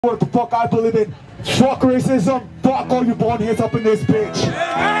What the fuck I believe in. Fuck racism. Fuck all you born heads up in this bitch.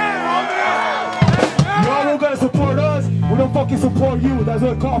 Y'all don't gotta support us. We don't fucking support you. That's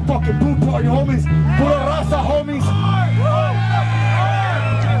what we call fucking blue party homies. Puro raza homies.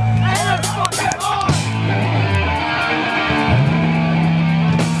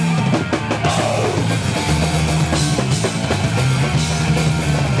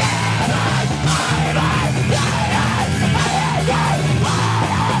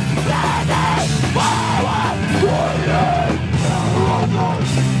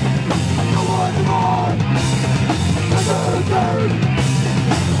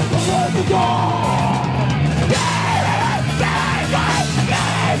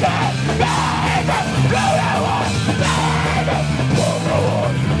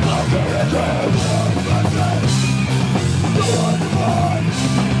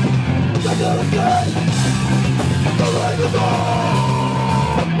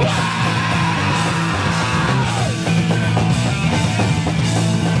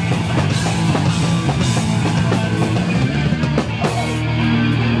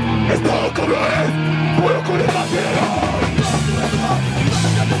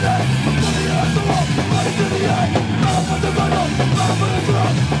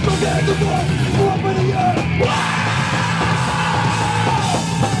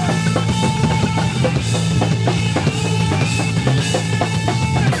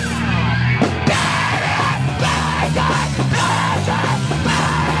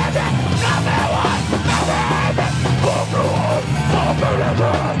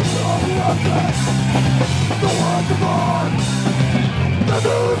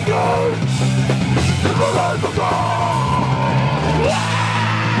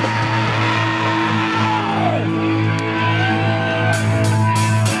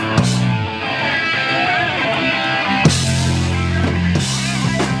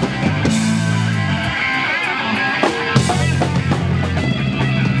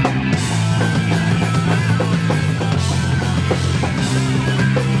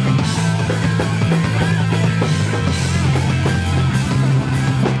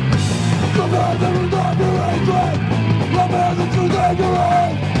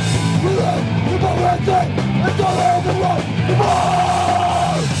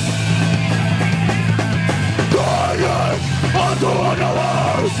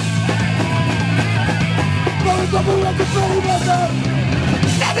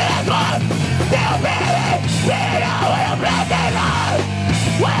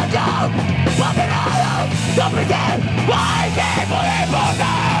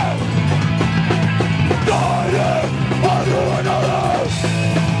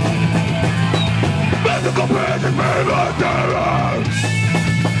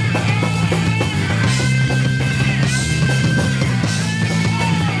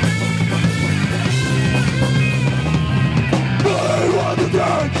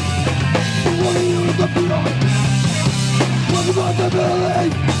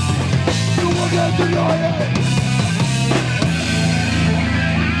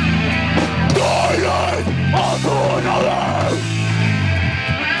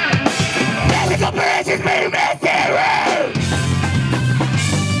 Medical bitches, me,